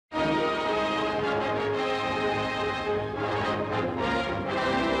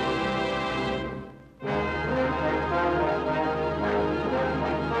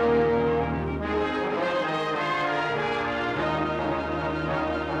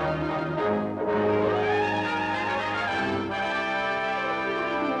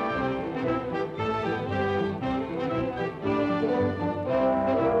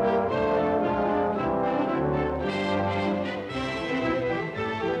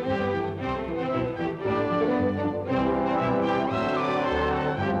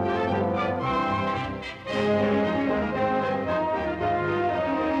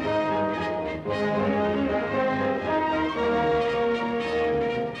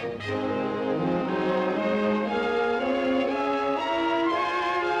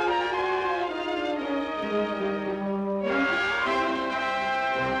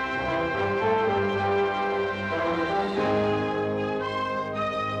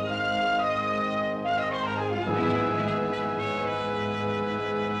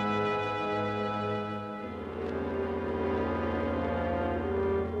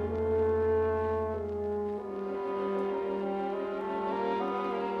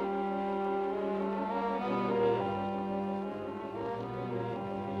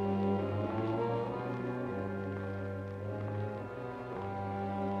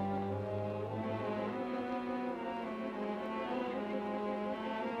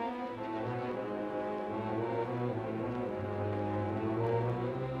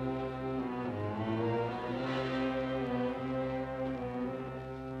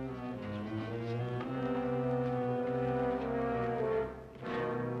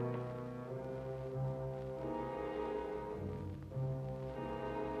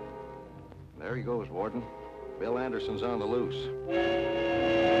There he goes, Warden. Bill Anderson's on the loose.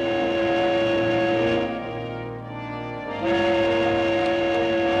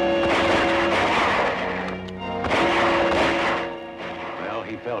 Well,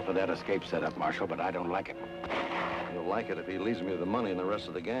 he fell for that escape setup, Marshal, but I don't like it. You'll like it if he leaves me the money and the rest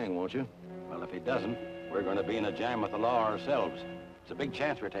of the gang, won't you? Well, if he doesn't, we're going to be in a jam with the law ourselves. It's a big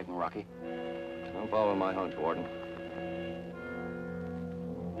chance we're taking, Rocky. I'm following my hunch, Warden.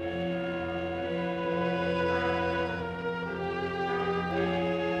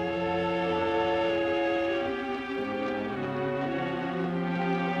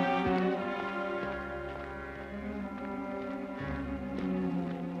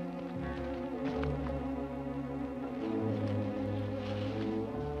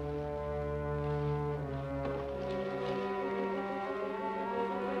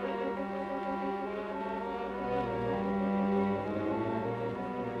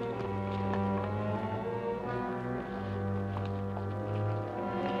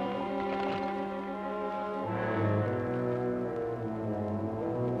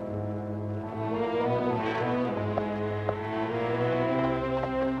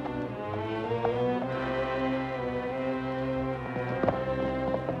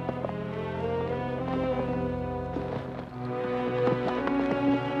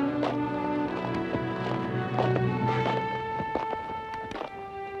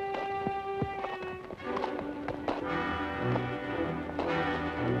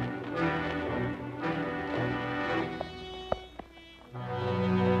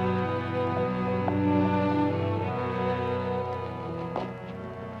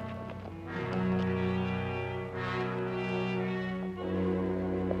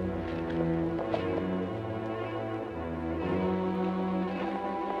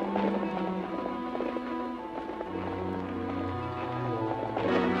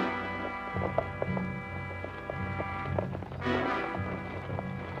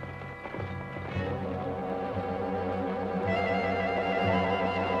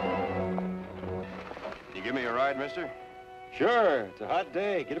 Give me a ride, mister? Sure. It's a hot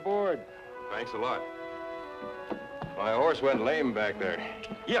day. Get aboard. Thanks a lot. My horse went lame back there.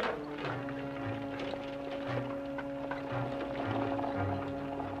 Yep.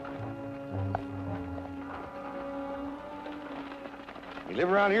 You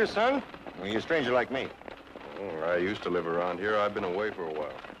live around here, son? Or are you a stranger like me? Oh, I used to live around here. I've been away for a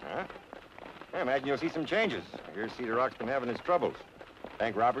while. Huh? I imagine you'll see some changes. I hear Cedar Rock's been having its troubles.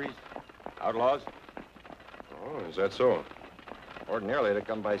 Bank robberies, outlaws. Oh, is that so? Ordinarily, it'd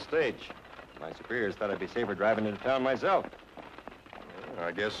come by stage. My superiors thought I'd be safer driving into town myself. Yeah,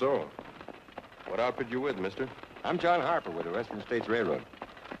 I guess so. What outfit you with, mister? I'm John Harper with the Western States Railroad.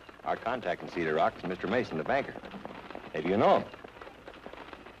 Our contact in Cedar Rock is Mr. Mason, the banker. Maybe you know him.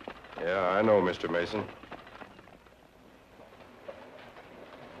 Yeah, I know Mr. Mason.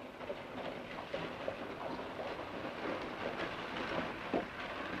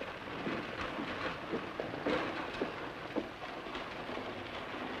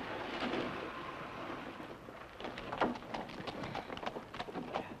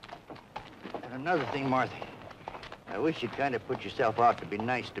 Another thing, Martha. I wish you'd kind of put yourself out to be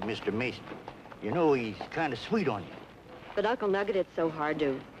nice to Mr. Mason. You know, he's kind of sweet on you. But, Uncle Nugget, it's so hard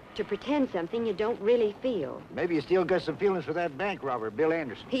to pretend something you don't really feel. Maybe you still got some feelings for that bank robber, Bill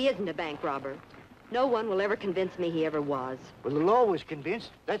Anderson. He isn't a bank robber. No one will ever convince me he ever was. Well, the law was convinced.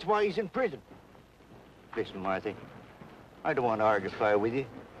 That's why he's in prison. Listen, Martha, I don't want to argue with you,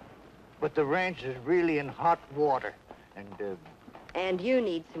 but the ranch is really in hot water, and... And you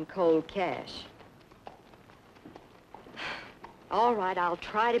need some cold cash. All right, I'll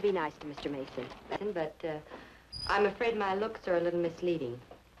try to be nice to Mr. Mason, but I'm afraid my looks are a little misleading.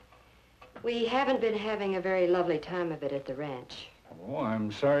 We haven't been having a very lovely time of it at the ranch. Oh,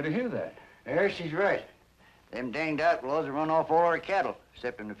 I'm sorry to hear that. Yeah, she's right. Them danged outlaws have run off all our cattle,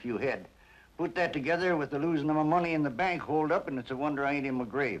 excepting a few head. Put that together with the losing of my money in the bank hold up, and it's a wonder I ain't in my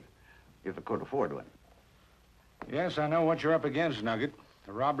grave, if I could afford one. Yes, I know what you're up against, Nugget.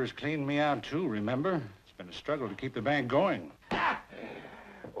 The robbers cleaned me out, too, remember? It's been a struggle to keep the bank going.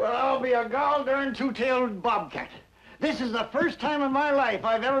 Well, I'll be a gall-darn two-tailed bobcat. This is the first time in my life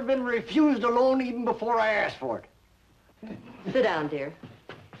I've ever been refused a loan even before I asked for it. Sit down, dear.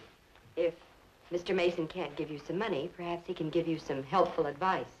 If Mr. Mason can't give you some money, perhaps he can give you some helpful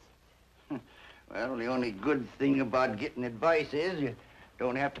advice. Well, the only good thing about getting advice is you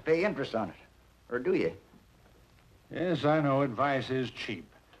don't have to pay interest on it. Or do you? Yes, I know advice is cheap.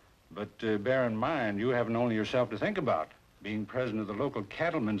 But bear in mind, you haven't only yourself to think about. Being president of the local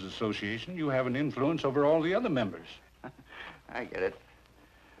Cattlemen's Association, you have an influence over all the other members. I get it.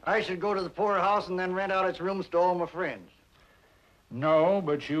 I should go to the poorhouse and then rent out its rooms to all my friends. No,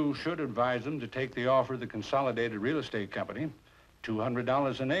 but you should advise them to take the offer of the Consolidated Real Estate Company.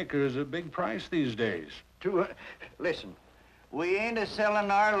 $200 an acre is a big price these days. Listen, we ain't a-selling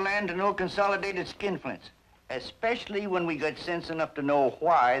our land to no consolidated skinflints, especially when we got sense enough to know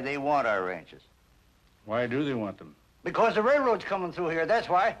why they want our ranches. Why do they want them? Because the railroad's coming through here, that's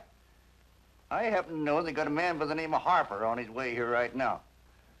why. I happen to know they got a man by the name of Harper on his way here right now.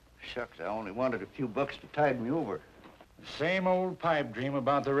 Shucks, I only wanted a few bucks to tide me over. The same old pipe dream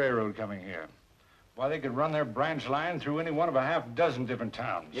about the railroad coming here. Why, they could run their branch line through any one of a half dozen different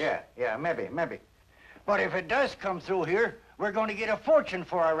towns. Yeah, maybe. But if it does come through here, we're going to get a fortune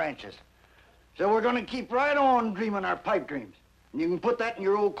for our ranches. So we're going to keep right on dreaming our pipe dreams. And you can put that in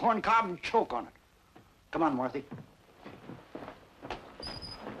your old corn cob and choke on it. Come on, Marthy.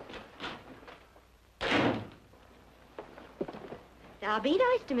 Now, be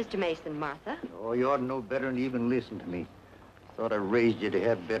nice to Mr. Mason, Martha. Oh, you ought to know better than to even listen to me. Thought I raised you to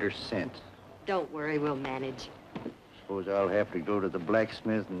have better sense. Don't worry, we'll manage. Suppose I'll have to go to the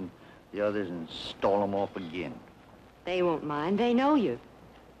blacksmith and the others and stall them off again. They won't mind. They know you.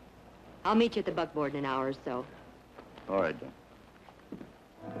 I'll meet you at the buckboard in an hour or so. All right, then.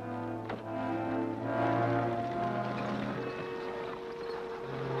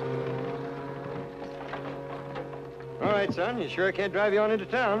 All right, son. You sure I can't drive you on into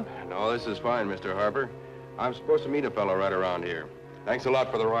town? No, this is fine, Mr. Harper. I'm supposed to meet a fellow right around here. Thanks a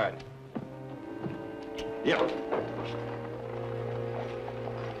lot for the ride. Yeah.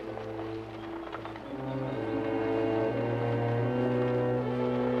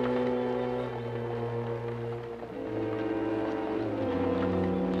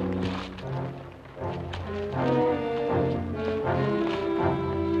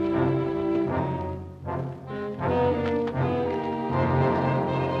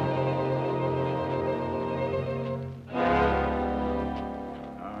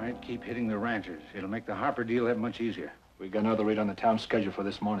 Keep hitting the ranchers. It'll make the Harper deal that much easier. We got another rate on the town schedule for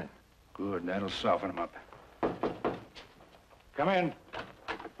this morning. Good, that'll soften them up. Come in.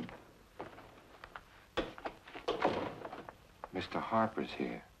 Mr. Harper's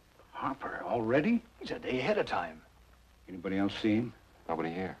here. Harper, already? He's a day ahead of time. Anybody else see him? Nobody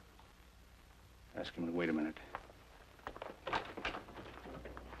here. Ask him to wait a minute.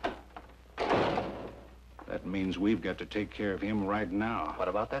 That means we've got to take care of him right now. What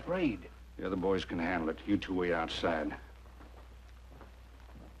about that raid? The other boys can handle it. You two wait outside.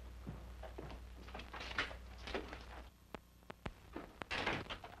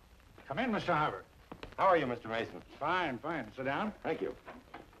 Come in, Mr. Harper. How are you, Mr. Mason? Fine. Sit down. Thank you.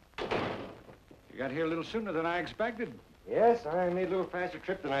 You got here a little sooner than I expected. Yes, I made a little faster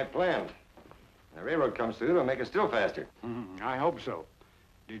trip than I planned. The railroad comes through, it'll make it still faster. I hope so.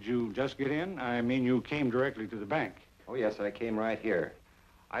 Did you just get in? I mean, you came directly to the bank. Oh, yes, I came right here.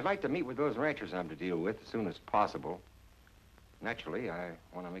 I'd like to meet with those ranchers I'm to deal with as soon as possible. Naturally, I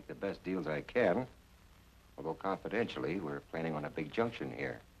want to make the best deals I can. Although confidentially, we're planning on a big junction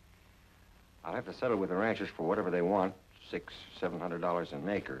here. I'll have to settle with the ranchers for whatever they want, $600-700 an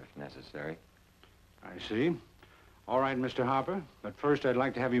acre if necessary. I see. All right, Mr. Harper. But first, I'd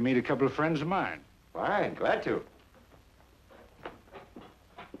like to have you meet a couple of friends of mine. Fine, glad to.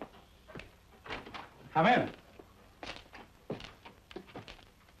 Come in.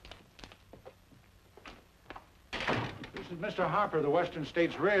 This is Mr. Harper of the Western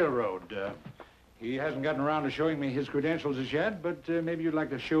States Railroad. He hasn't gotten around to showing me his credentials as yet, but maybe you'd like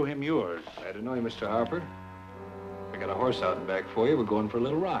to show him yours. Glad to know you, Mr. Harper. I got a horse out and back for you. We're going for a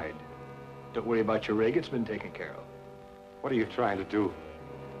little ride. Don't worry about your rig. It's been taken care of. What are you trying to do?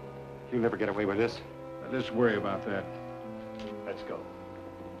 You'll never get away with this. Let's worry about that. Let's go.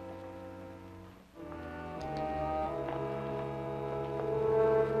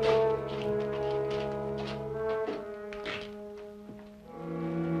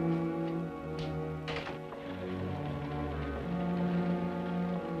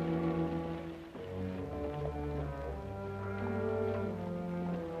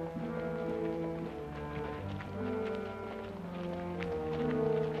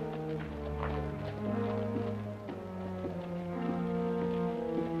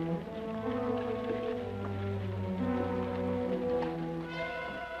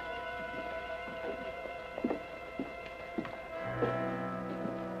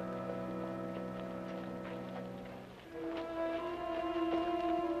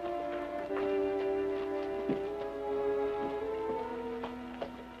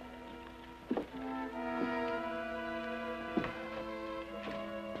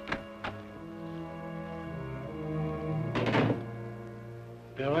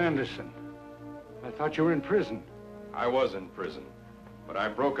 Anderson. I thought you were in prison. I was in prison, but I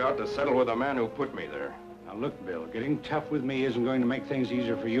broke out to settle with the man who put me there. Now, look, Bill, getting tough with me isn't going to make things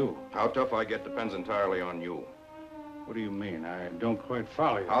easier for you. How tough I get depends entirely on you. What do you mean? I don't quite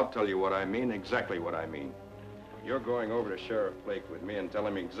follow you. I'll tell you what I mean, exactly what I mean. You're going over to Sheriff Blake with me and tell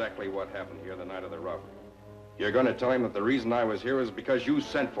him exactly what happened here the night of the robbery. You're going to tell him that the reason I was here was because you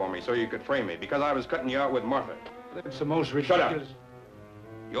sent for me so you could frame me, because I was cutting you out with Martha. That's the most ridiculous... Shut up.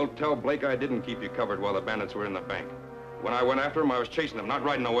 You'll tell Blake I didn't keep you covered while the bandits were in the bank. When I went after him, I was chasing them, not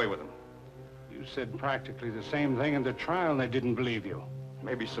riding away with them. You said practically the same thing in the trial, and they didn't believe you.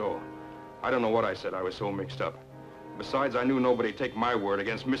 Maybe so. I don't know what I said. I was so mixed up. Besides, I knew nobody'd take my word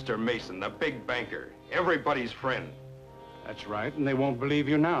against Mr. Mason, the big banker, everybody's friend. That's right, and they won't believe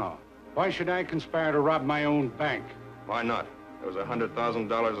you now. Why should I conspire to rob my own bank? Why not? There was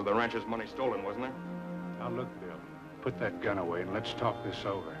 $100,000 of the rancher's money stolen, wasn't there? Now, look, Bill, put that gun away and let's talk this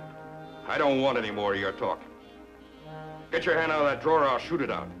over. I don't want any more of your talk. Get your hand out of that drawer or I'll shoot it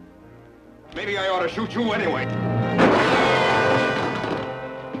out. Maybe I ought to shoot you anyway.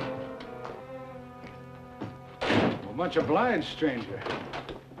 Well, much obliged, stranger.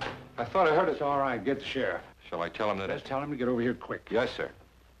 I thought I heard it. It's all right. Get the sheriff. Shall I tell him that? Just tell him to get over here quick. Yes, sir.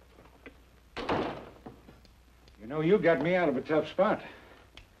 You know, you got me out of a tough spot.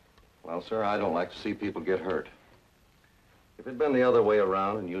 Well, sir, I don't like to see people get hurt. If it'd been the other way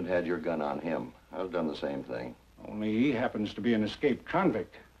around and you'd had your gun on him, I'd have done the same thing. Only he happens to be an escaped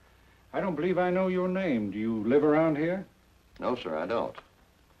convict. I don't believe I know your name. Do you live around here? No, sir, I don't.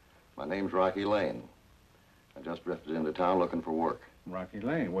 My name's Rocky Lane. I just drifted into town looking for work. Rocky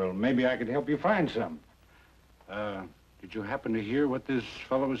Lane. Well, maybe I could help you find some. Did you happen to hear what this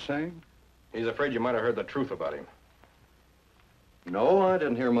fellow was saying? He's afraid you might have heard the truth about him. No, I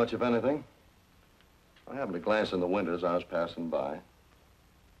didn't hear much of anything. I happened to glance in the window as I was passing by.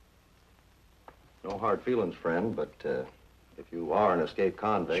 No hard feelings, friend, but if you are an escaped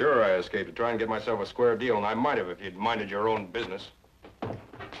convict... Sure, I escaped to try and get myself a square deal, and I might have if you'd minded your own business.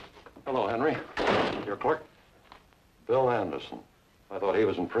 Hello, Henry. Your clerk? Bill Anderson. I thought he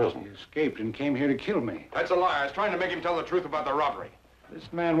was in prison. He escaped and came here to kill me. That's a lie. I was trying to make him tell the truth about the robbery.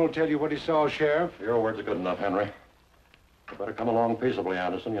 This man will tell you what he saw, Sheriff. Your words are good enough, Henry. You better come along peaceably,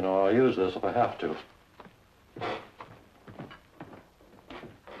 Anderson. You know, I'll use this if I have to.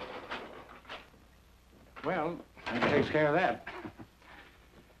 Well, that takes care of that.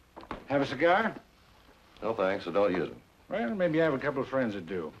 Have a cigar? No, thanks. I don't use them. Well, maybe I have a couple of friends that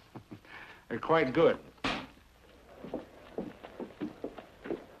do. They're quite good.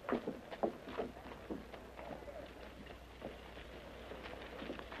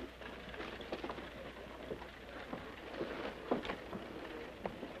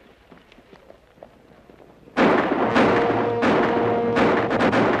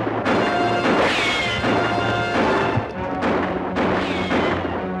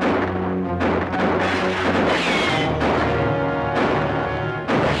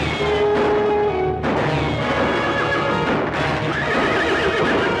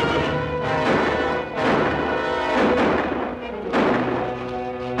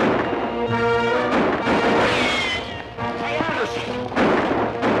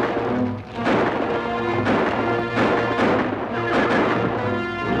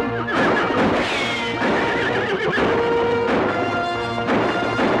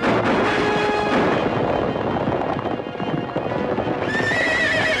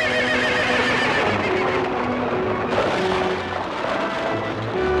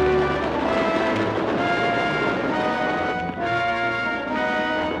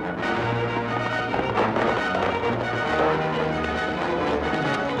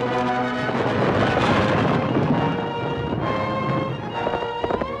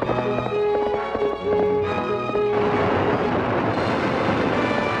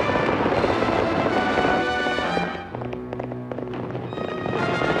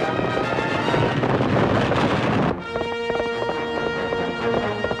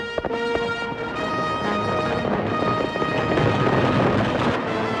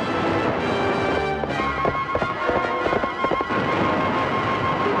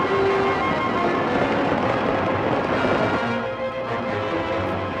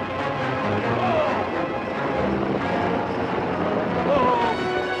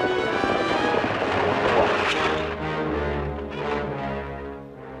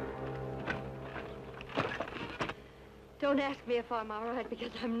 Don't ask me if I'm all right,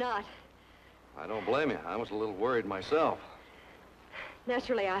 because I'm not. I don't blame you. I was a little worried myself.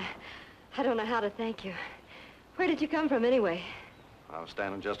 Naturally, I don't know how to thank you. Where did you come from, anyway? I was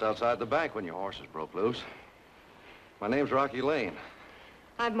standing just outside the bank when your horses broke loose. My name's Rocky Lane.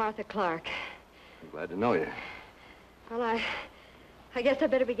 I'm Martha Clark. I'm glad to know you. Well, I guess I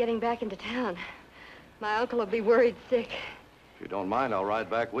better be getting back into town. My uncle will be worried sick. If you don't mind, I'll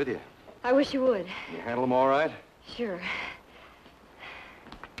ride back with you. I wish you would. Can you handle them all right? Sure.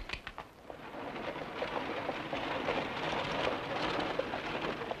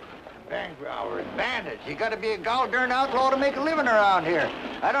 Bank robbers, bandits. You gotta be a gol-darn outlaw to make a living around here.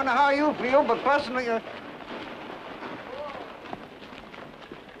 I don't know how you feel, but personally,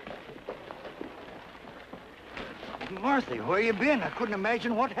 Martha, where you been? I couldn't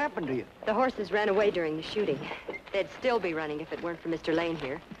imagine what happened to you. The horses ran away during the shooting. They'd still be running if it weren't for Mr. Lane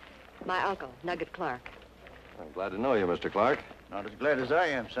here. My uncle, Nugget Clark. I'm glad to know you, Mr. Clark. Not as glad as I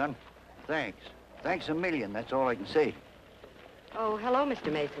am, son. Thanks. Thanks a million, that's all I can say. Oh, hello,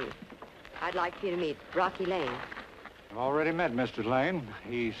 Mr. Mason. I'd like for you to meet Rocky Lane. I've already met Mr. Lane.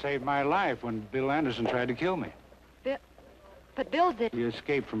 He saved my life when Bill Anderson tried to kill me. But Bill did... He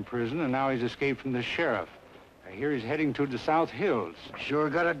escaped from prison, and now he's escaped from the sheriff. I hear he's heading to the South Hills. Sure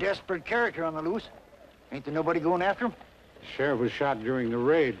got a desperate character on the loose. Ain't there nobody going after him? The sheriff was shot during the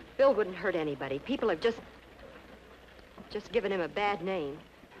raid. Bill wouldn't hurt anybody. People have just given him a bad name.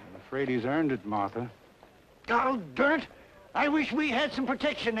 I'm afraid he's earned it, Martha. Darn it! I wish we had some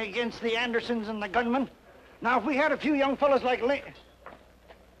protection against the Andersons and the gunmen. Now, if we had a few young fellas like Lane...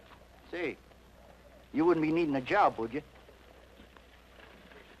 Say, you wouldn't be needing a job, would you?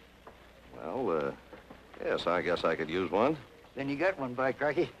 Well, yes, I guess I could use one. Then you got one, by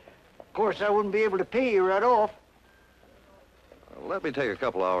cracky. Of course, I wouldn't be able to pay you right off. Well, let me take a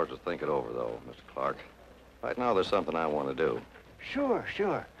couple hours to think it over, though, Mr. Clark. Right now, there's something I want to do. Sure,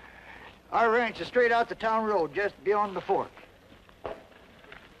 sure. Our ranch is straight out the town road, just beyond the fork.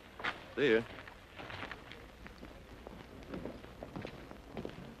 See you.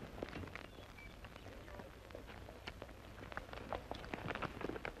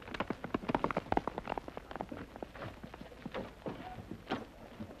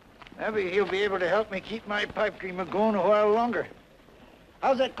 Maybe he'll be able to help me keep my pipe dream going a while longer.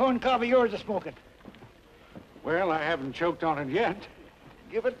 How's that corn cob of yours a-smoking? Well, I haven't choked on it yet.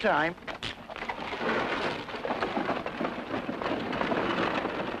 Give it time.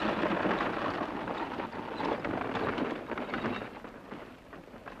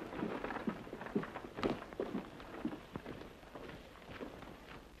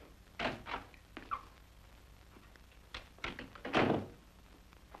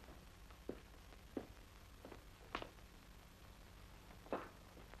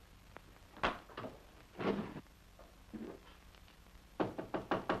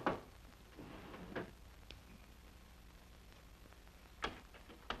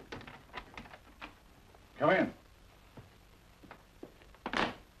 Come in.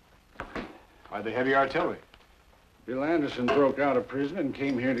 Why'd they have your artillery? Bill Anderson broke out of prison and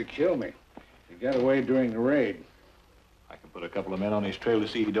came here to kill me. He got away during the raid. I can put a couple of men on his trail to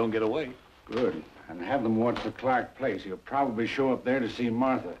see he don't get away. Good. And have them watch the Clark place. He'll probably show up there to see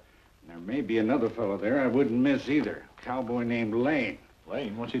Martha. And there may be another fellow there I wouldn't miss either. A cowboy named Lane.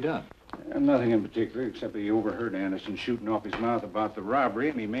 Lane, what's he done? Nothing in particular, except that he overheard Anderson shooting off his mouth about the robbery,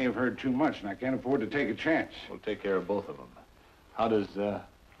 and he may have heard too much, and I can't afford to take a chance. We'll take care of both of them. How does,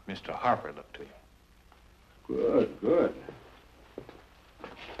 Mr. Harper look to you? Good, good.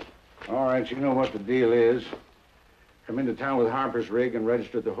 All right, you know what the deal is. Come into town with Harper's rig and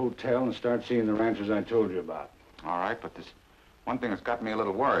register at the hotel and start seeing the ranchers I told you about. All right, but there's one thing that's got me a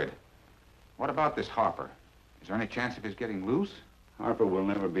little worried. What about this Harper? Is there any chance of his getting loose? Harper will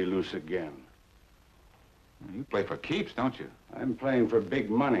never be loose again. You play for keeps, don't you? I'm playing for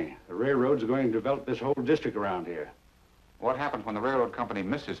big money. The railroad's going to develop this whole district around here. What happened when the railroad company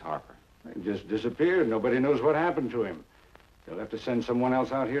misses Harper? He just disappeared. Nobody knows what happened to him. They'll have to send someone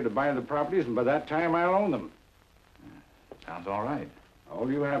else out here to buy the properties, and by that time, I'll own them. Sounds all right.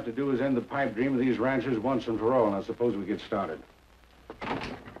 All you have to do is end the pipe dream of these ranchers once and for all, and I suppose we get started.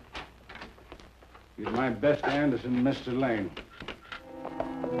 He's my best Anderson, Mr. Lane.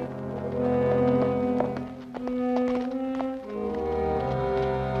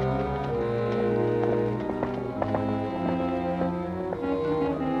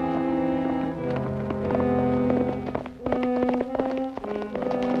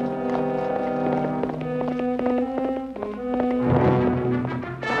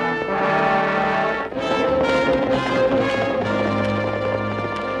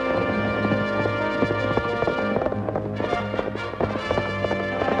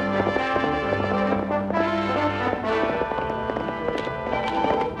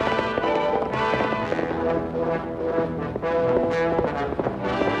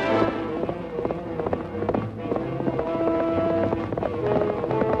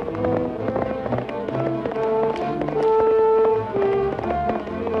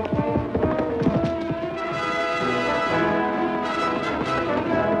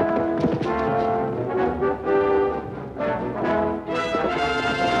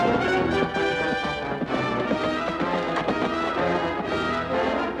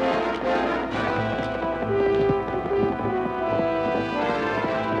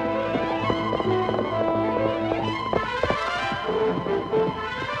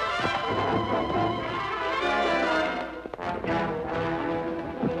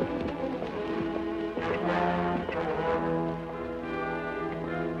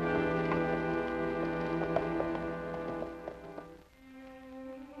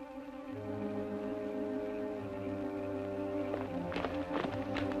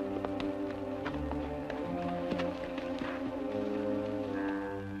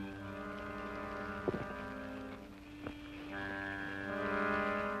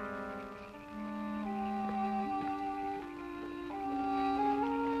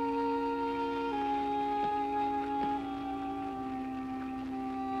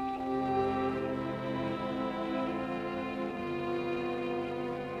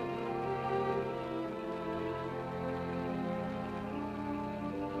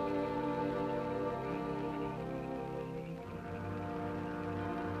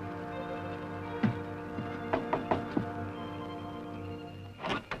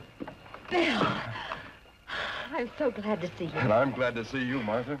 Bill! I'm so glad to see you. And I'm glad to see you,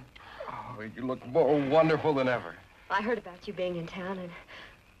 Martha. Oh, you look more wonderful than ever. I heard about you being in town, and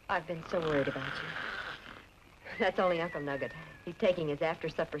I've been so worried about you. That's only Uncle Nugget. He's taking his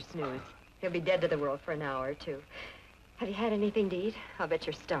after-supper snooze. He'll be dead to the world for an hour or two. Have you had anything to eat? I'll bet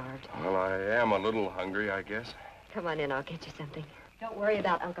you're starved. Well, I am a little hungry, I guess. Come on in, I'll get you something. Don't worry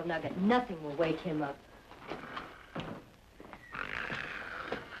about Uncle Nugget. Nothing will wake him up.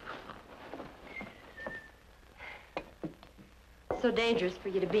 It's so dangerous for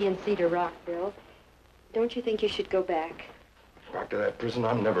you to be in Cedar Rock, Bill. Don't you think you should go back? Back to that prison?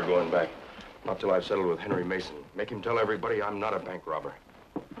 I'm never going back. Not till I've settled with Henry Mason. Make him tell everybody I'm not a bank robber.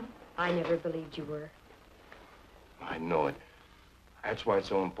 I never believed you were. I know it. That's why it's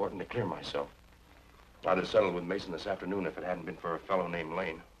so important to clear myself. I'd have settled with Mason this afternoon if it hadn't been for a fellow named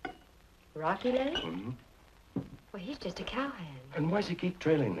Lane. Rocky Lane? Mm-hmm. Well, he's just a cowhand. And why's he keep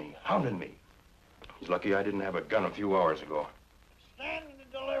trailing me, hounding me? He's lucky I didn't have a gun a few hours ago. Stand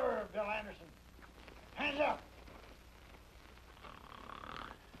and deliver, Bill Anderson. Hands up.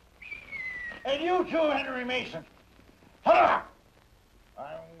 And you too, Henry Mason. Ha! I'm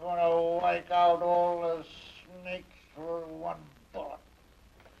gonna wipe out all the snakes for one bullet.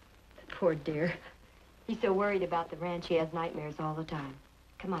 Poor dear. He's so worried about the ranch, he has nightmares all the time.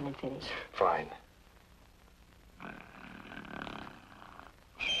 Come on and finish. Fine.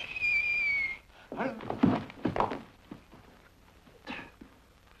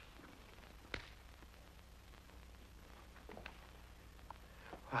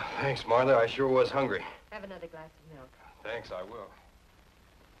 Thanks, Martha. I sure was hungry. Have another glass of milk. Thanks, I will.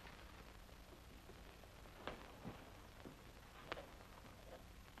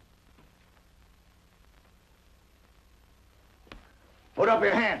 Put up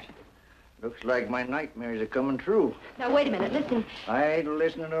your hands. Looks like my nightmares are coming true. Now, wait a minute. Listen. I ain't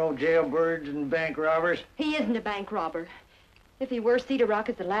listening to no jailbirds and bank robbers. He isn't a bank robber. If he were, Cedar Rock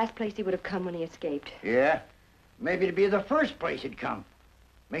is the last place he would have come when he escaped. Yeah? Maybe it'd be the first place he'd come.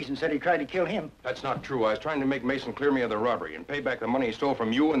 Mason said he tried to kill him. That's not true. I was trying to make Mason clear me of the robbery and pay back the money he stole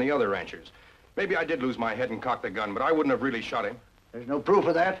from you and the other ranchers. Maybe I did lose my head and cock the gun, but I wouldn't have really shot him. There's no proof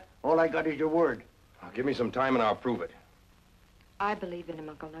of that. All I got is your word. Give me some time and I'll prove it. I believe in him,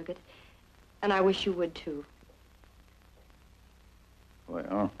 Uncle Nugget. And I wish you would, too.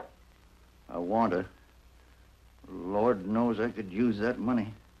 Well, I want to. Lord knows I could use that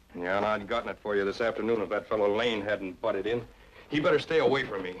money. Yeah, and I'd gotten it for you this afternoon if that fellow Lane hadn't butted in. He better stay away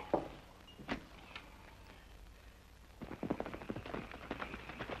from me.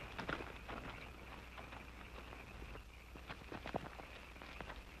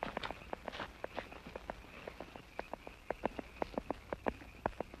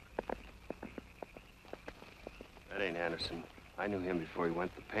 That ain't Anderson. I knew him before he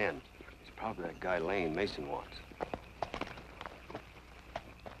went to the pen. He's probably that guy Lane Mason wants.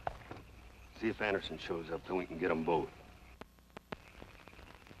 See if Anderson shows up, then we can get them both.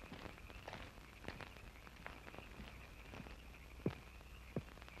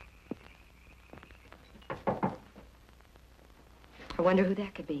 I wonder who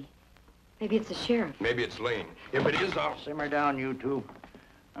that could be. Maybe it's the sheriff. Maybe it's Lane. If it is, I'll... Simmer down, you two.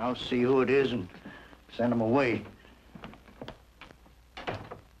 I'll see who it is and send him away.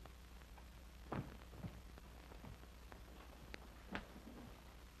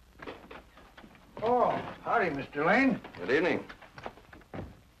 Oh, howdy, Mr. Lane. Good evening.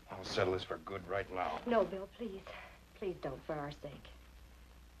 I'll settle this for good right now. No, Bill, please. Please don't, for our sake.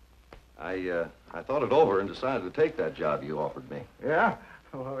 I thought it over and decided to take that job you offered me. Yeah?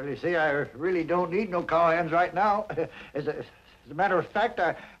 Well, you see, I really don't need no cowhands right now. As a matter of fact,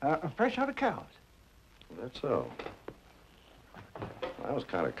 I'm fresh out of cows. That's so. I was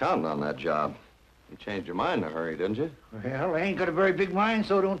kind of counting on that job. You changed your mind in a hurry, didn't you? Well, I ain't got a very big mind,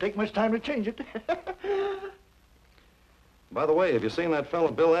 so it don't take much time to change it. By the way, have you seen that fellow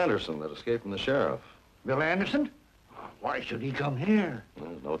Bill Anderson that escaped from the sheriff? Bill Anderson? Why should he come here?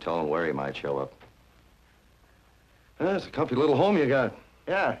 There's no telling where he might show up. It's a comfy little home you got.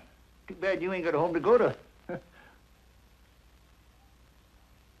 Yeah. Too bad you ain't got a home to go to. This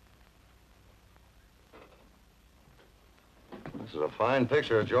is a fine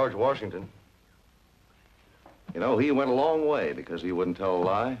picture of George Washington. You know, he went a long way because he wouldn't tell a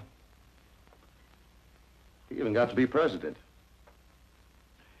lie. He even got to be president.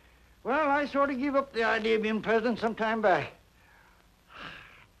 Well, I sort of gave up the idea of being president some time back.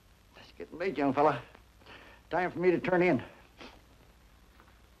 It's getting late, young fella. Time for me to turn in.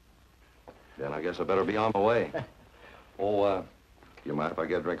 Then I guess I better be on my way. Oh, you mind if I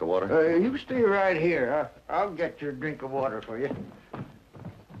get a drink of water? You stay right here. I'll get your drink of water for you.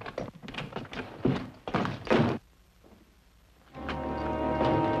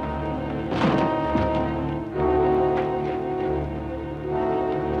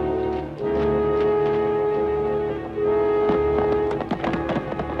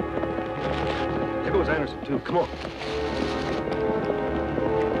 too. Come on.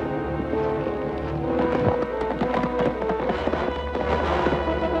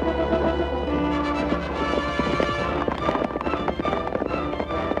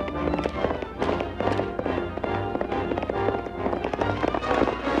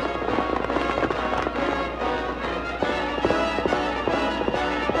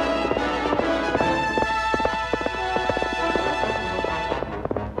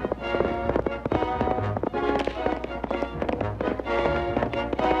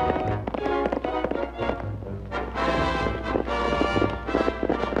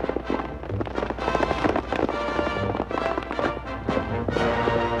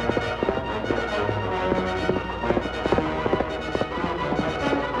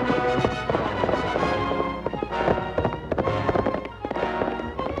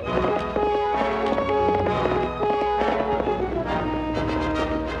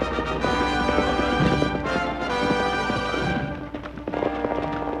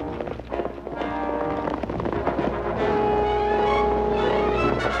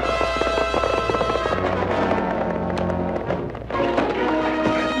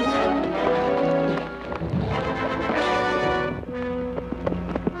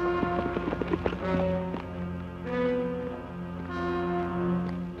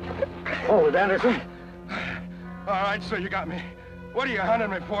 Hold it, Anderson. All right, so you got me. What are you hunting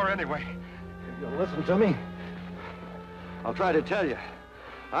me for, anyway? If you'll listen to me, I'll try to tell you.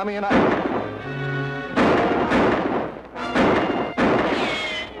 I mean, I...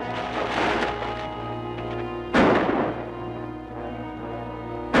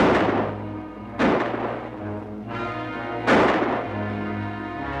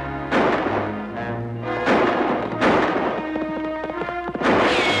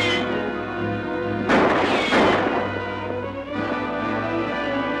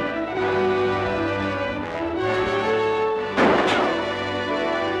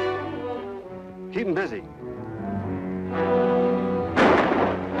 Keep him busy.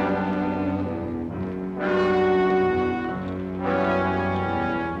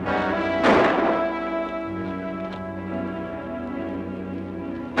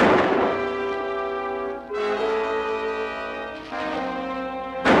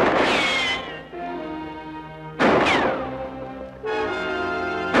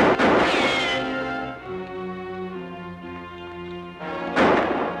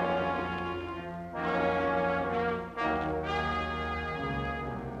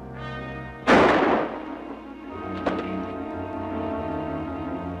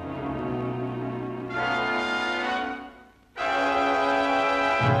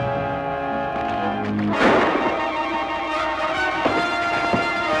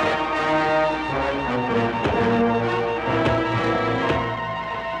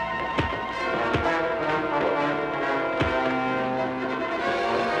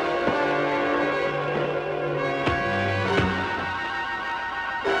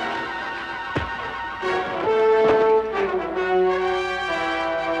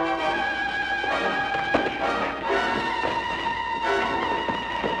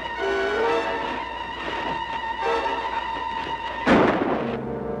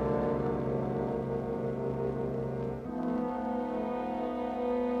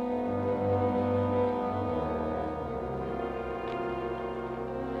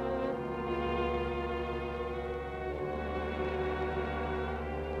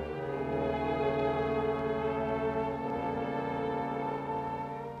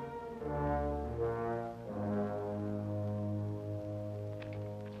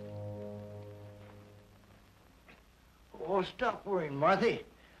 Oh, stop worrying, Marthy.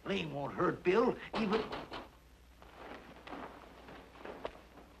 Lane won't hurt Bill, even...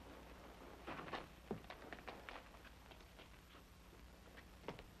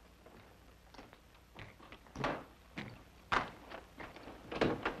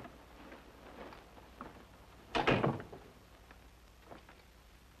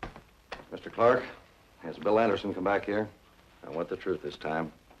 Mr. Clark, has Bill Anderson come back here? I want the truth this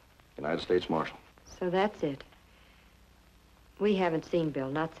time. United States Marshal. So that's it. We haven't seen Bill,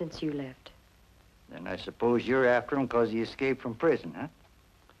 not since you left. Then I suppose you're after him because he escaped from prison, huh?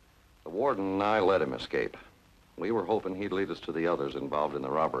 The warden and I let him escape. We were hoping he'd lead us to the others involved in the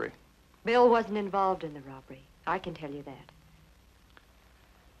robbery. Bill wasn't involved in the robbery. I can tell you that.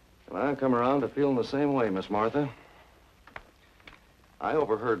 And I've come around to feeling the same way, Miss Martha. I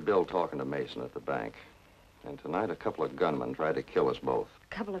overheard Bill talking to Mason at the bank. And tonight a couple of gunmen tried to kill us both.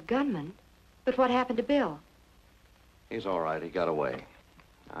 A couple of gunmen? But what happened to Bill? He's all right. He got away.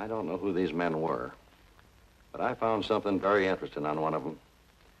 I don't know who these men were. But I found something very interesting on one of them.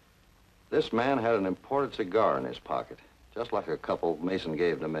 This man had an imported cigar in his pocket, just like a couple Mason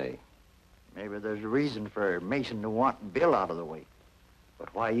gave to me. Maybe there's a reason for Mason to want Bill out of the way.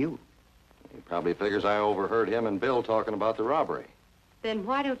 But why you? He probably figures I overheard him and Bill talking about the robbery. Then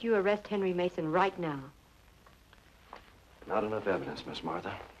why don't you arrest Henry Mason right now? Not enough evidence, Miss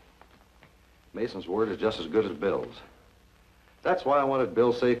Martha. Mason's word is just as good as Bill's. That's why I wanted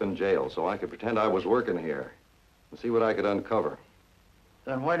Bill safe in jail, so I could pretend I was working here and see what I could uncover.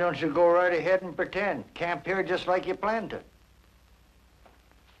 Then why don't you go right ahead and pretend? Camp here just like you planned to.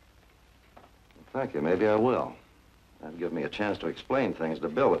 Thank you. Maybe I will. That'd give me a chance to explain things to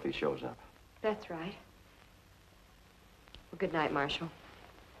Bill if he shows up. That's right. Well, good night, Marshal.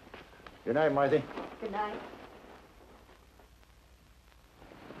 Good night, Marthy. Good night.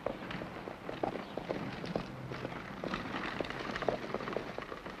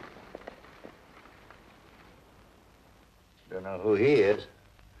 Don't know who he is.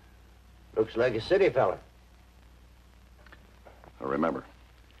 Looks like a city fella. Now remember,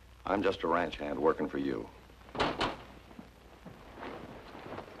 I'm just a ranch hand working for you.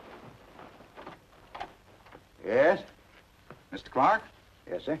 Yes? Mr. Clark?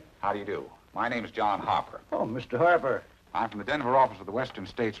 Yes, sir. How do you do? My name's John Harper. Oh, Mr. Harper. I'm from the Denver office of the Western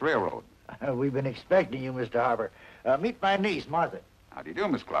States Railroad. We've been expecting you, Mr. Harper. Meet my niece, Martha. How do you do,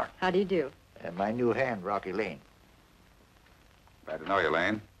 Miss Clark? How do you do? And my new hand, Rocky Lane. Glad to know you,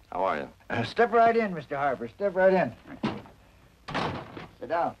 Lane. How are you? Step right in, Mr. Harper. Step right in. Sit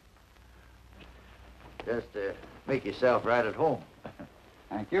down. Just make yourself right at home.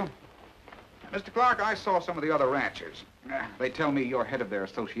 Thank you. Mr. Clark, I saw some of the other ranchers. They tell me you're head of their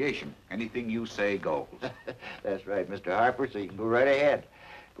association. Anything you say goes. That's right, Mr. Harper, so you can go right ahead.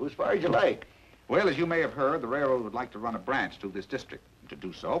 Go as far as you like. Well, as you may have heard, the railroad would like to run a branch through this district. To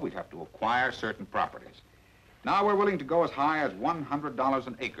do so, we'd have to acquire certain properties. Now we're willing to go as high as $100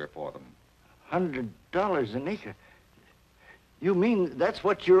 an acre for them. $100 an acre? You mean that's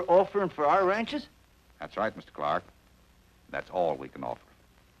what you're offering for our ranches? That's right, Mr. Clark. That's all we can offer.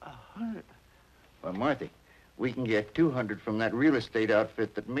 100? Well, Marthy, we can get 200 from that real estate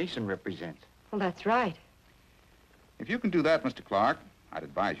outfit that Mason represents. Well, that's right. If you can do that, Mr. Clark, I'd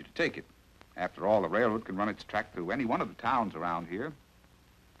advise you to take it. After all, the railroad can run its track through any one of the towns around here.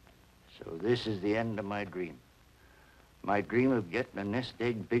 So this is the end of my dream. My dream of getting a nest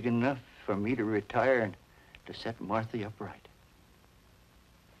egg big enough for me to retire and to set Marthy upright.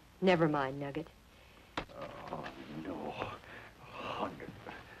 Never mind, Nugget. Oh, no. 100.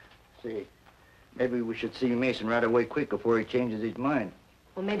 See, maybe we should see Mason right away quick before he changes his mind.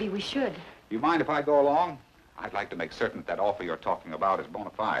 Well, maybe we should. You mind if I go along? I'd like to make certain that offer you're talking about is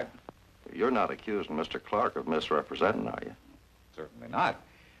bona fide. You're not accusing Mr. Clark of misrepresenting, are you? Certainly not.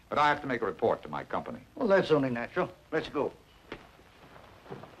 But I have to make a report to my company. Well, that's only natural. Let's go.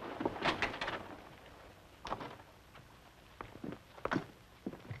 I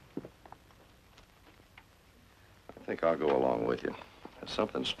think I'll go along with you. There's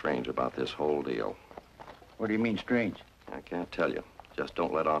something strange about this whole deal. What do you mean, strange? I can't tell you. Just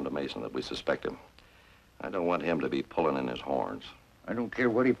don't let on to Mason that we suspect him. I don't want him to be pulling in his horns. I don't care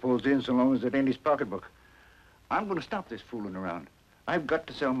what he pulls in so long as it ain't his pocketbook. I'm going to stop this fooling around. I've got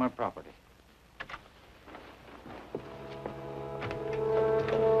to sell my property.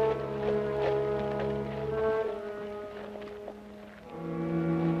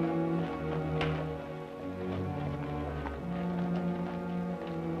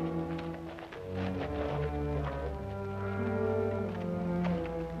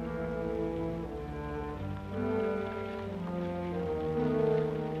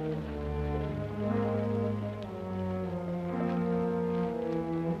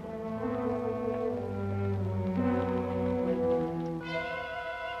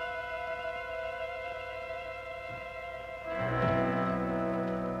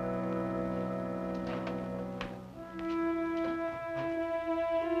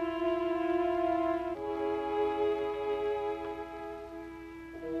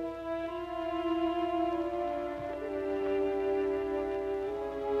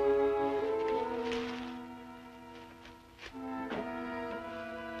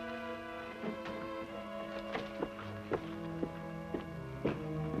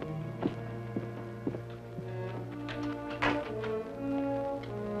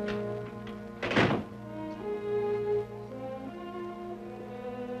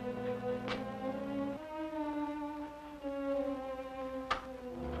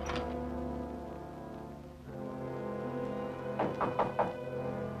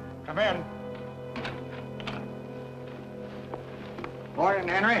 Come in. Morning,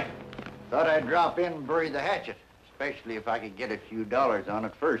 Henry. Thought I'd drop in and bury the hatchet. especially if I could get a few dollars on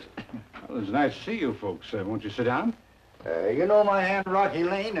it first. Well, it's nice to see you folks. Won't you sit down? You know my Aunt Rocky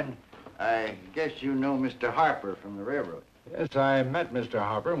Lane, and I guess you know Mr. Harper from the railroad. Yes, I met Mr.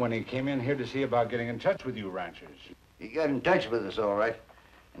 Harper when he came in here to see about getting in touch with you ranchers. He got in touch with us, all right.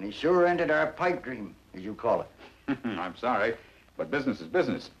 And he sure ended our pipe dream, as you call it. I'm sorry, but business is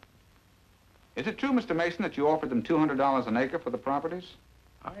business. Is it true, Mr. Mason, that you offered them $200 an acre for the properties?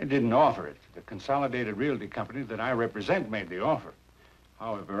 I didn't offer it. The Consolidated Realty Company that I represent made the offer.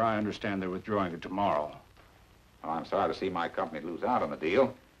 However, I understand they're withdrawing it tomorrow. Well, I'm sorry to see my company lose out on the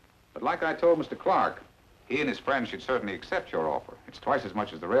deal. But like I told Mr. Clark, he and his friends should certainly accept your offer. It's twice as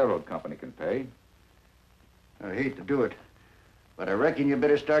much as the railroad company can pay. I hate to do it, but I reckon you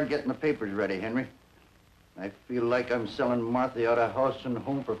better start getting the papers ready, Henry. I feel like I'm selling Martha out of house and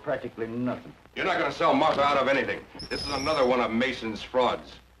home for practically nothing. You're not going to sell Martha out of anything. This is another one of Mason's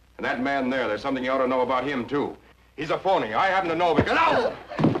frauds. And that man there's something you ought to know about him, too. He's a phony. I happen to know because... Ow!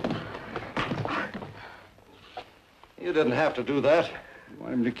 You didn't have to do that. You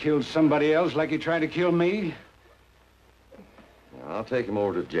want him to kill somebody else like he tried to kill me? I'll take him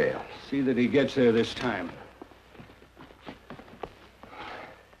over to jail. See that he gets there this time.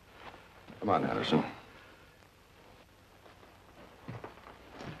 Come on, Anderson.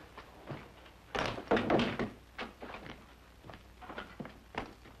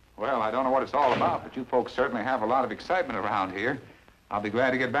 Well, I don't know what it's all about, but you folks certainly have a lot of excitement around here. I'll be glad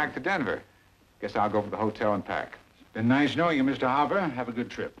to get back to Denver. Guess I'll go for the hotel and pack. Been nice knowing you, Mr. Harper. Have a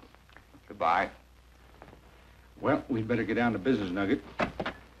good trip. Goodbye. Well, we'd better get down to business, Nugget.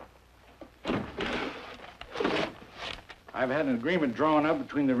 I've had an agreement drawn up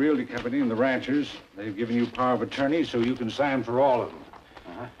between the realty company and the ranchers. They've given you power of attorney so you can sign for all of them.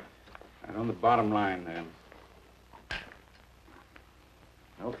 Uh-huh. And on the bottom line, then.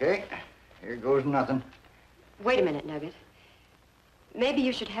 Okay, here goes nothing. Wait a minute, Nugget. Maybe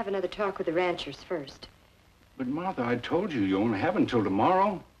you should have another talk with the ranchers first. But, Martha, I told you, you only have until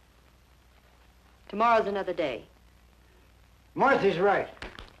tomorrow. Tomorrow's another day. Marthy's right.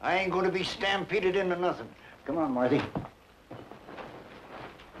 I ain't going to be stampeded into nothing. Come on, Marthy.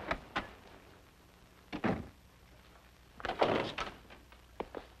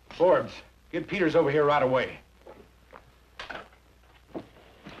 Forbes, get Peters over here right away.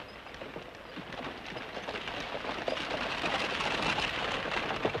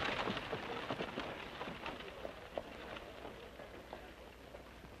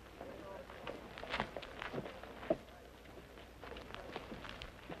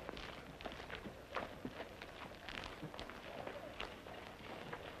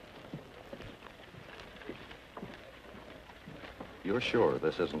 You're sure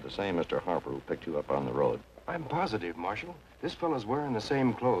this isn't the same Mr. Harper who picked you up on the road? I'm positive, Marshal. This fellow's wearing the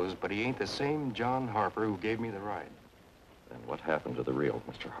same clothes, but he ain't the same John Harper who gave me the ride. Then what happened to the real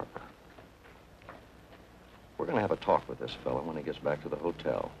Mr. Harper? We're going to have a talk with this fellow when he gets back to the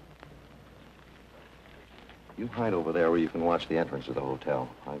hotel. You hide over there where you can watch the entrance of the hotel.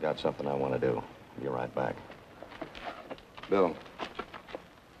 I've got something I want to do. I'll be right back. Bill.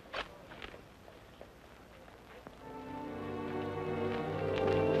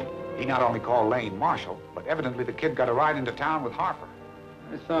 He not only called Lane Marshal, but evidently the kid got a ride into town with Harper.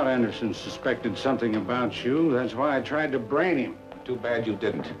 I thought Anderson suspected something about you. That's why I tried to brain him. Too bad you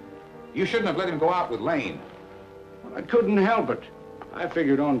didn't. You shouldn't have let him go out with Lane. Well, I couldn't help it. I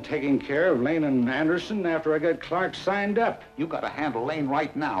figured on taking care of Lane and Anderson after I got Clark signed up. You gotta handle Lane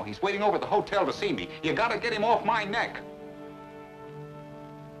right now. He's waiting over at the hotel to see me. You gotta get him off my neck.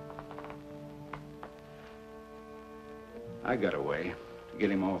 I got a way to get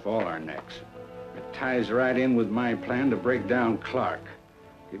him off all our necks. It ties right in with my plan to break down Clark.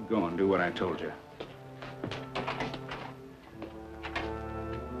 Get going, do what I told you.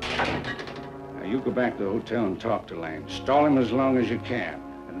 Now, you go back to the hotel and talk to Lane. Stall him as long as you can.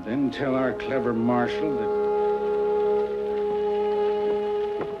 And then tell our clever marshal that...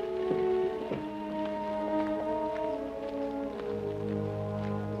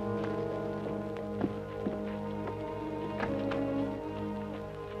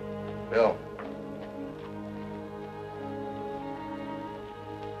 Bill.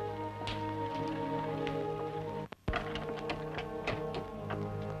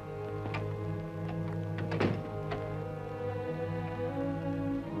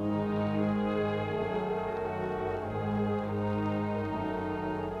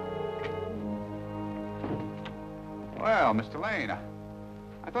 Well, Mr. Lane,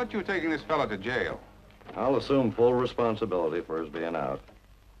 I thought you were taking this fella to jail. I'll assume full responsibility for his being out.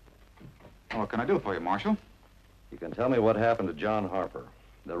 Well, what can I do for you, Marshal? You can tell me what happened to John Harper,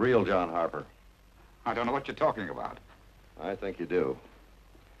 the real John Harper. I don't know what you're talking about. I think you do.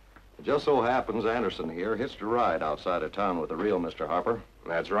 It just so happens Anderson here hitched a ride outside of town with the real Mr. Harper.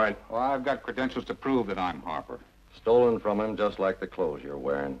 That's right. Well, I've got credentials to prove that I'm Harper. Stolen from him just like the clothes you're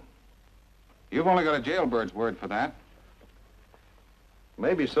wearing. You've only got a jailbird's word for that.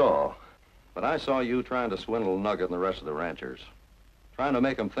 Maybe so. But I saw you trying to swindle Nugget and the rest of the ranchers. Trying to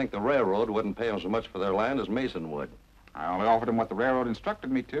make them think the railroad wouldn't pay them so much for their land as Mason would. I only offered them what the railroad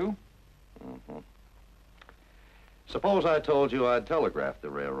instructed me to. Mm-hmm. Suppose I told you I'd telegraph the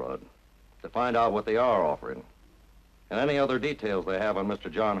railroad to find out what they are offering and any other details they have on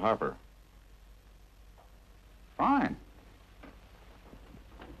Mr. John Harper. Fine.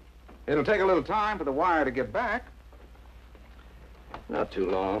 It'll take a little time for the wire to get back. Not too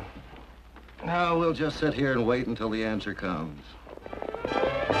long. Now, we'll just sit here and wait until the answer comes.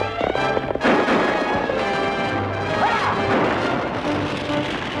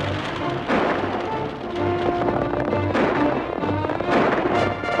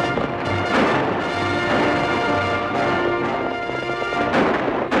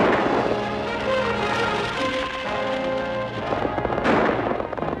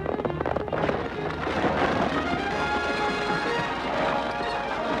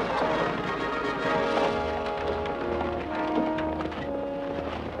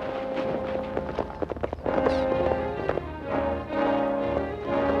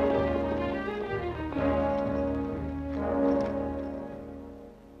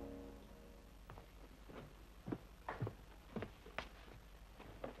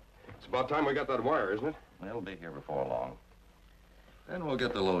 About time we got that wire, isn't it? It'll be here before long. Then we'll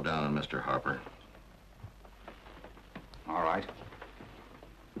get the lowdown on Mr. Harper. All right.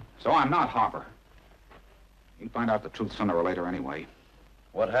 So I'm not Harper. You'll find out the truth sooner or later anyway.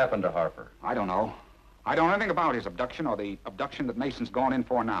 What happened to Harper? I don't know. I don't know anything about his abduction or the abduction that Mason's gone in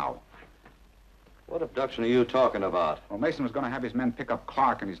for now. What abduction are you talking about? Well, Mason was going to have his men pick up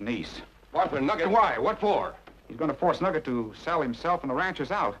Clark and his niece. What for Nugget? Why? What for? He's going to force Nugget to sell himself and the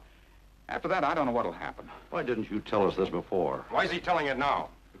ranchers out. After that, I don't know what'll happen. Why didn't you tell us this before? Why is he telling it now?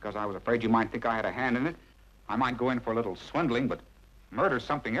 Because I was afraid you might think I had a hand in it. I might go in for a little swindling, but murder's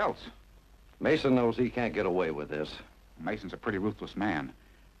something else. Mason knows he can't get away with this. Mason's a pretty ruthless man,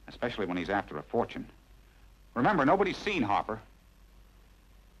 especially when he's after a fortune. Remember, nobody's seen Harper.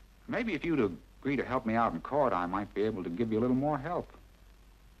 Maybe if you'd agree to help me out in court, I might be able to give you a little more help.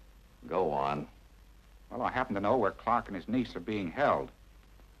 Go on. Well, I happen to know where Clark and his niece are being held.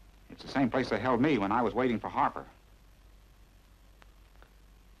 It's the same place they held me when I was waiting for Harper.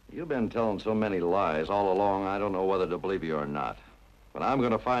 You've been telling so many lies all along, I don't know whether to believe you or not. But I'm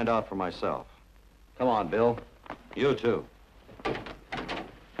going to find out for myself. Come on, Bill. You too.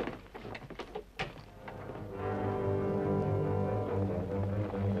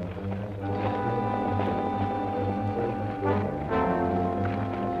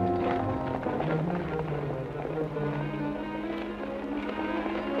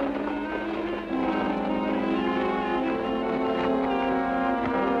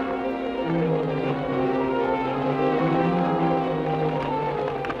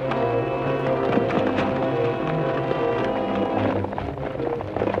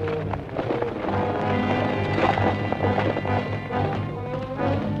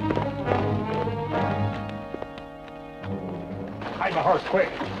 Hide the horse, quick.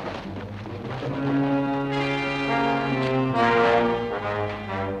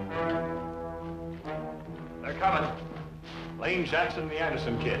 They're coming. Lane Jackson, the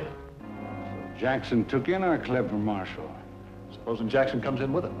Anderson kid. Jackson took in our clever Marshal. Supposing Jackson comes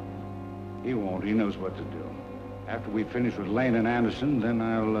in with him. He won't. He knows what to do. After we finish with Lane and Anderson, then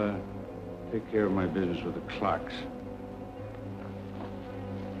I'll take care of my business with the Clarks.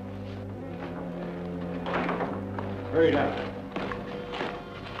 Hurry down.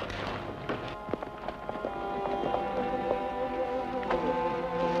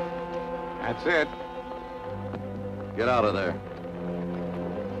 That's it. Get out of there.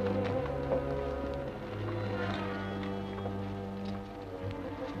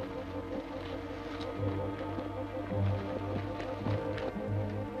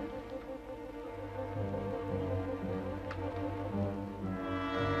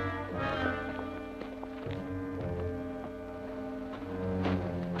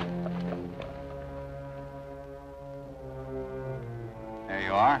 There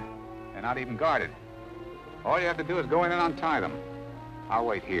you are. They're not even guarded. All you have to do is go in and untie them. I'll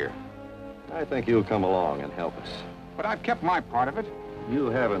wait here. I think you'll come along and help us. But I've kept my part of it.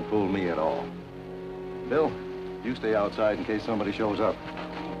 You haven't fooled me at all. Bill, you stay outside in case somebody shows up.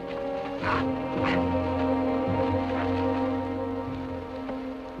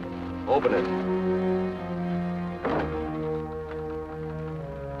 Open it.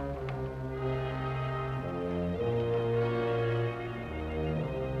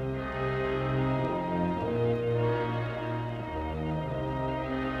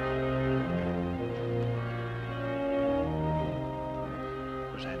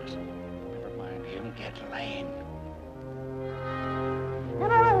 sense. Never mind, he'll get Lane.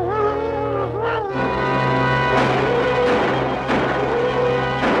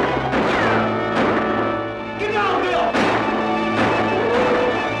 Get down, Bill!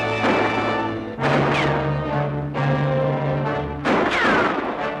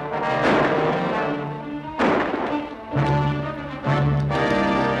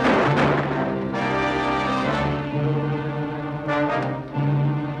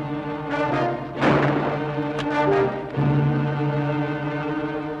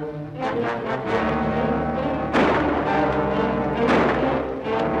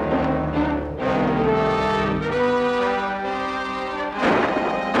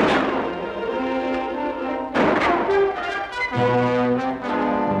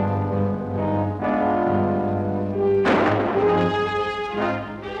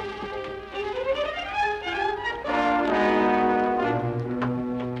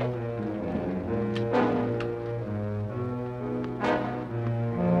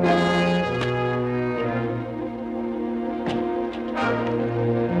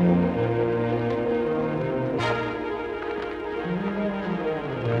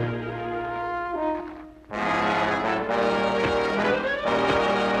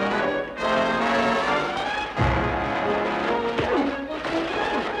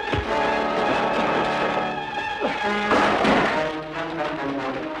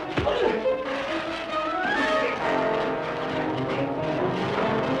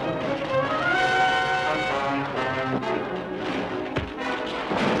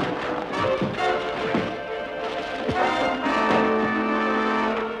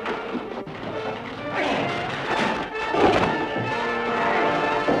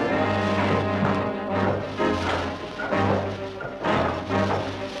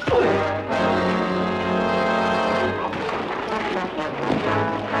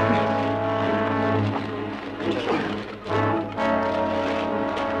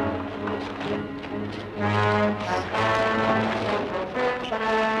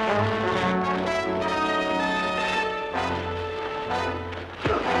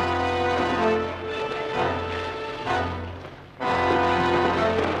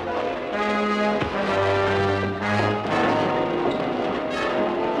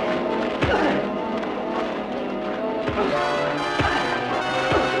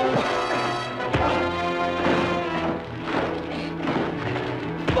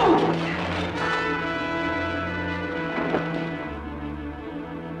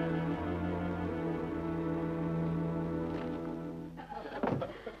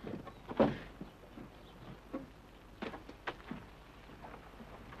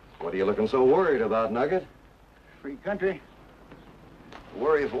 What are you looking so worried about, Nugget? Free country.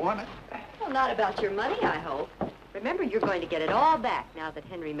 Worry if you want it. Well, not about your money, I hope. Remember, you're going to get it all back now that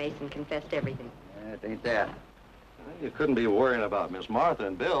Henry Mason confessed everything. It ain't that. Well, you couldn't be worrying about Miss Martha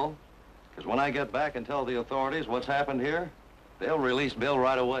and Bill, because when I get back and tell the authorities what's happened here, they'll release Bill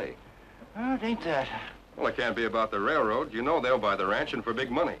right away. It ain't that. Well, it can't be about the railroad. You know they'll buy the ranch and for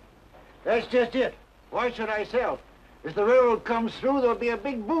big money. That's just it. Why should I sell? If the railroad comes through, there'll be a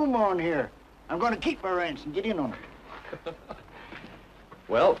big boom on here. I'm going to keep my ranch and get in on it.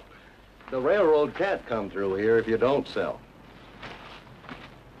 Well, the railroad can't come through here if you don't sell.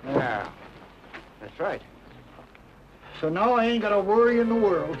 Yeah, that's right. So now I ain't got a worry in the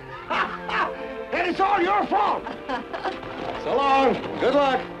world. And it's all your fault! So long. Good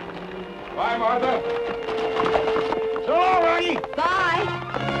luck. Bye, Martha. So long, Ronnie. Bye.